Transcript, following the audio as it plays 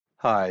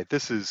Hi,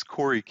 this is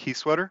Corey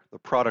Kiesewetter, the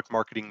Product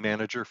Marketing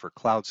Manager for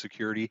Cloud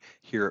Security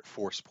here at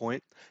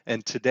Forcepoint.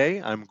 And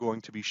today I'm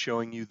going to be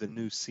showing you the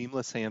new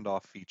Seamless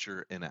Handoff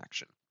feature in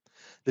action.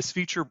 This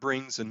feature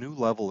brings a new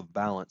level of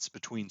balance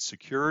between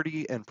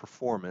security and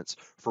performance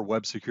for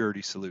web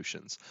security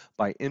solutions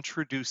by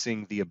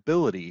introducing the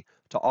ability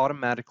to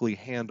automatically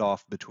hand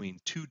off between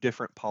two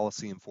different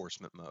policy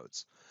enforcement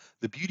modes.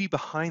 The beauty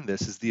behind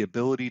this is the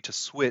ability to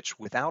switch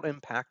without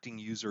impacting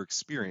user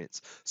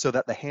experience so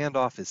that the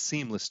handoff is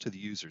seamless to the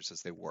users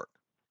as they work.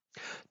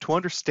 To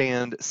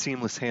understand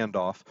seamless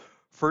handoff,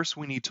 first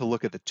we need to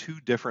look at the two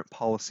different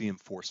policy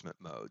enforcement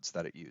modes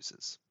that it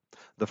uses.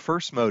 The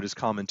first mode is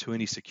common to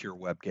any secure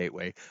web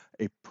gateway,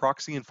 a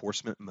proxy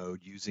enforcement mode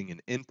using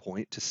an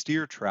endpoint to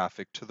steer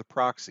traffic to the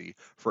proxy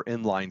for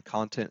inline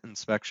content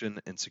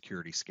inspection and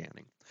security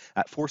scanning.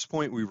 At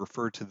Forcepoint, we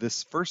refer to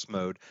this first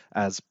mode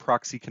as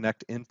Proxy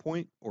Connect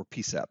Endpoint, or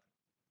PCEP.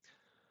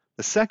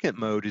 The second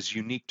mode is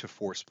unique to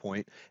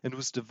Forcepoint and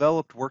was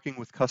developed working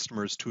with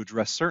customers to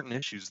address certain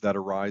issues that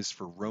arise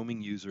for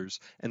roaming users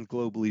and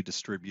globally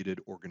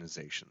distributed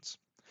organizations.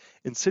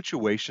 In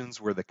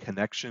situations where the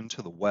connection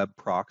to the web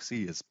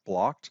proxy is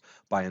blocked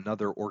by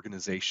another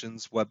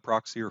organization's web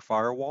proxy or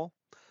firewall,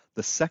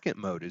 the second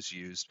mode is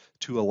used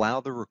to allow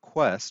the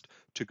request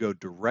to go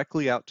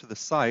directly out to the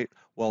site,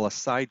 while a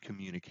side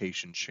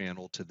communication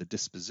channel to the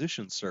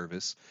disposition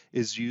service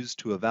is used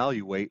to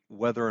evaluate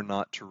whether or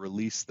not to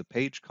release the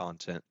page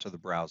content to the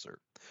browser.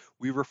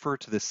 We refer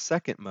to this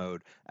second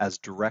mode as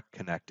Direct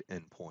Connect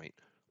Endpoint,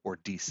 or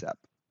DCEP.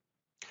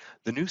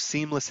 The new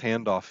Seamless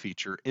Handoff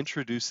feature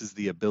introduces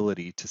the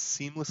ability to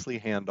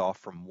seamlessly hand off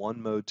from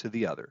one mode to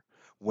the other,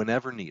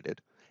 whenever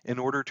needed, in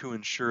order to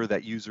ensure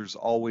that users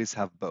always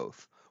have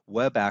both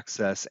web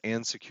access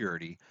and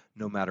security,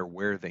 no matter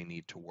where they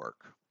need to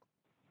work.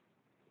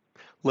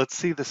 Let's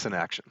see this in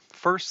action.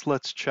 First,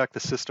 let's check the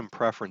system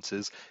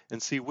preferences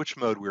and see which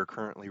mode we are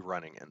currently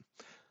running in.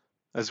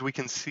 As we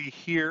can see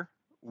here,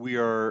 we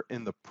are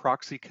in the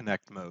Proxy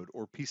Connect mode,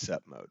 or PCEP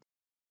mode.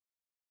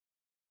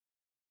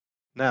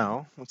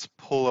 Now, let's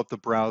pull up the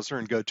browser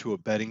and go to a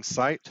betting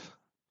site,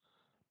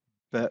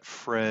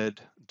 betfred.com.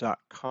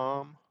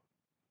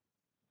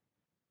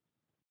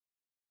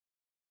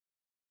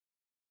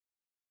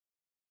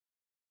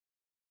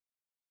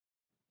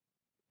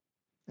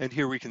 And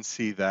here we can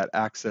see that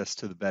access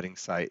to the betting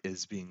site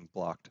is being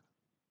blocked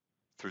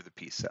through the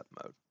PCEP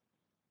mode.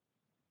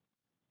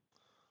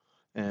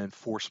 And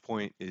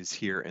Forcepoint is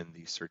here in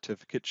the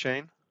certificate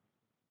chain.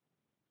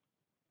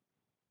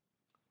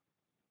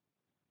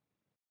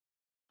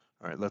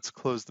 All right, let's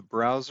close the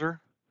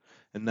browser.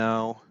 And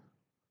now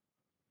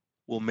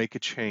we'll make a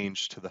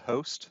change to the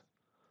host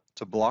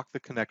to block the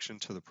connection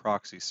to the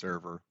proxy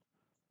server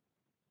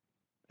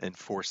and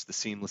force the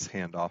seamless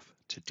handoff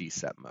to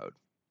DCEP mode.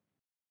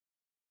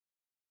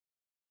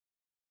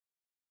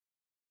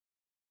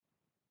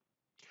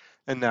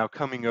 And now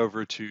coming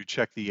over to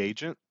check the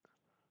agent,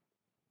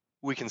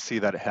 we can see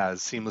that it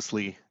has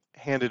seamlessly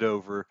handed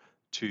over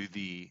to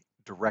the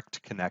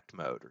Direct Connect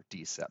mode, or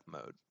DCEP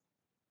mode.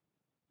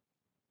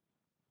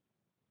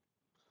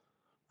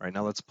 All right,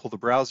 now let's pull the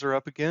browser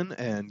up again,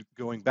 and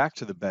going back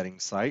to the betting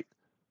site,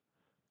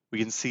 we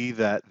can see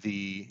that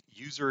the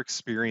user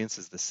experience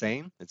is the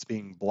same. It's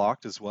being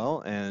blocked as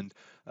well, and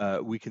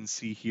we can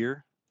see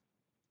here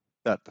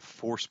that the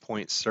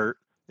Forcepoint cert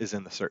is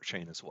in the cert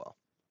chain as well.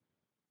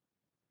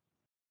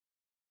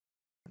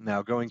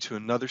 Now going to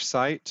another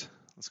site,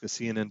 let's go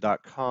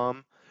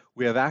CNN.com.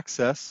 We have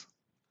access,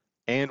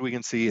 and we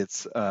can see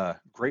it's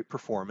great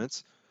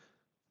performance.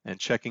 And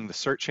checking the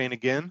cert chain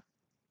again,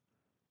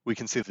 we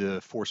can see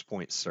the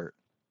Forcepoint cert,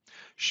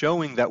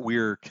 showing that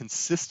we're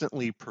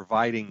consistently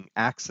providing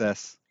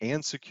access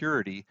and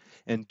security,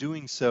 and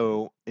doing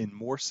so in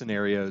more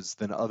scenarios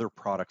than other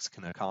products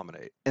can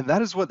accommodate. And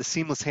that is what the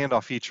Seamless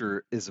Handoff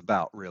feature is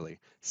about, really.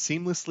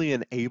 Seamlessly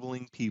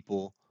enabling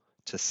people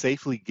to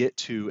safely get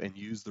to and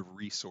use the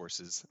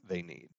resources they need.